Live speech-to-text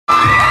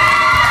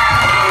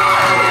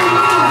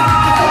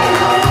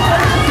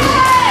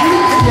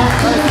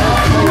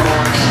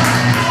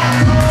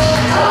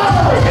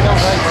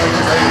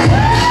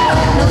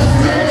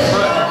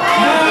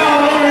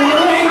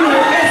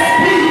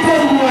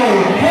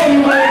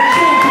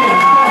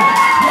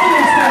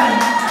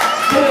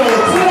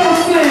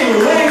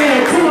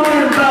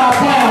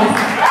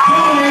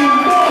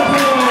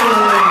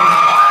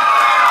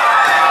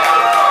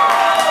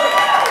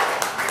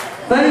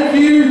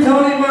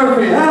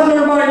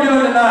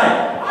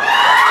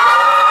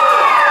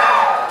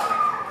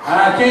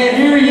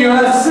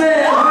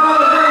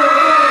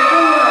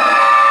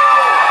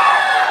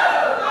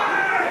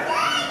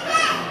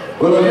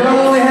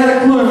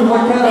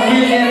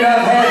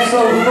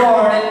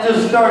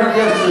started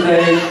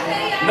yesterday,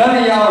 none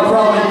of y'all would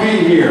probably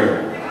be here.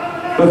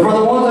 But for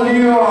the ones of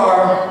you who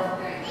are,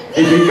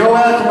 if you go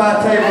out to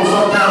my table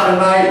sometime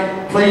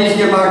tonight, please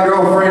give my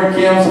girlfriend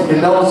Kim some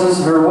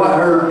condolences.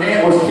 Her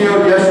aunt was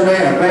killed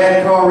yesterday in a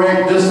bad car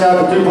wreck just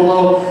south of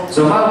Tupelo.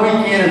 So my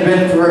weekend has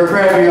been for a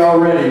crabby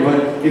already.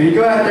 But if you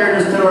go out there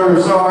and just tell her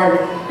we're sorry,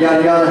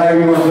 yada yada, however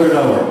you want to put it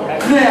over.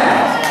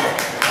 Now,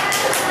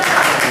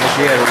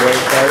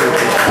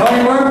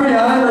 Tony Murphy,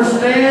 I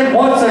understand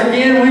once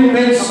again we've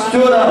been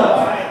stood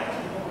up.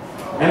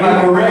 Am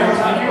I correct?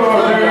 You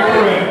are very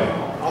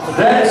correct.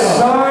 That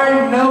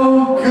sorry,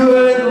 no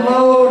good,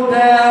 low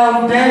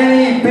down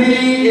Danny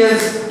B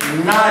is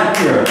not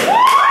here.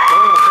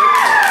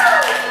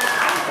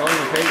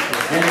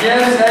 And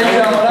yes, as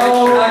y'all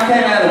know, I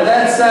came out of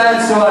that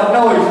side, so I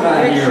know he's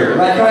not here. If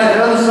I come out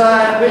the other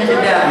side, you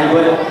can doubt me,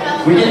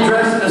 but we get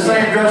dressed in the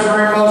same dressing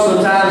room most of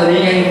the time that he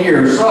ain't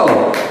here.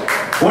 So,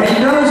 when he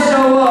does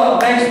show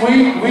up next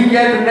week, week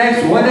after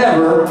next,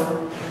 whatever,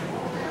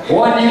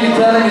 one, you can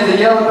tell him he's a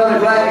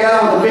yellow-bellied black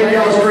guy with a big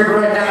yellow streak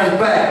right down his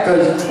back,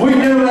 because we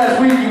knew last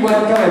week he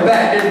wasn't coming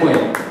back, didn't we?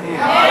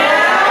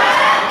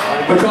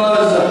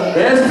 Because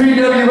the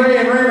SPWA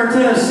in River,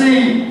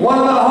 Tennessee, what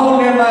about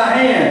holding in my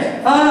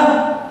hands?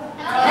 Huh?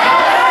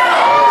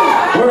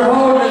 We're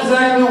holding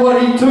exactly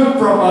what he took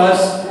from us.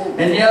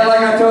 And yeah, like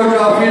I told you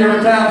a few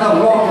different times,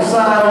 I've walked the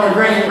side on the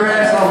green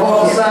grass and I've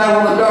walked the side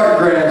on the dark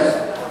grass.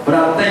 But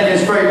I'm thinking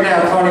straight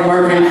now, Tony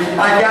Murphy,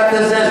 I got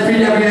this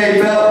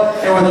SPWA belt,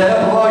 and with the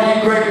help of all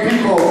you great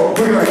people,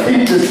 we're going to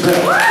keep this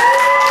belt.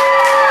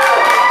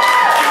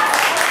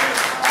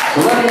 So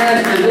let me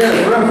ask you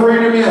this, referee,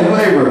 do me a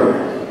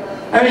favor.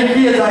 How many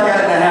kids I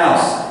got in the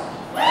house?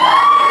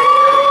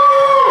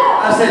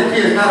 I said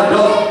kids, not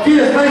adults.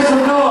 Kids, make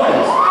some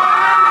noise.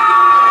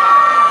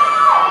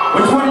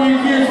 Which one of you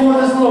kids want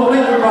this little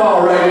blinker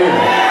ball right here?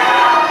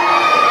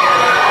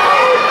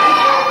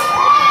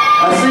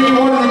 I see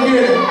one of the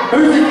kids.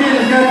 Who's the kid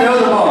that's got the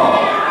other ball?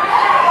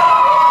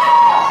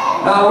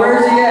 Now,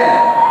 where's he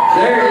at?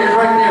 There he is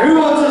right there. Who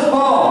wants this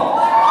ball?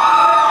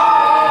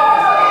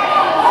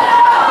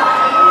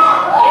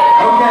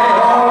 Okay,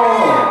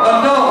 oh,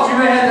 adults, you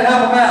may have to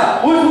help them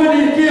out. Which one of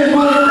these kids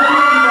wants this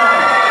ball?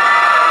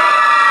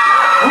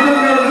 We're going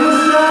to go to this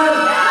side.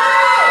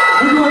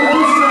 We're going to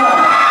this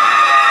side.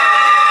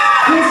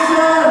 This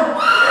side.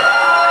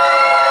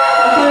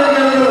 I think we're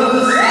going to go to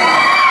this side.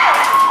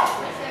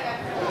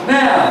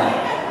 Now,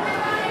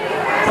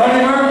 Tony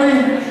Murphy,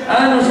 I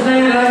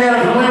understand that I got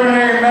a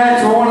preliminary match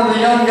for one of the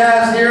young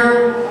guys here,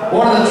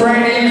 one of the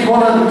trainees.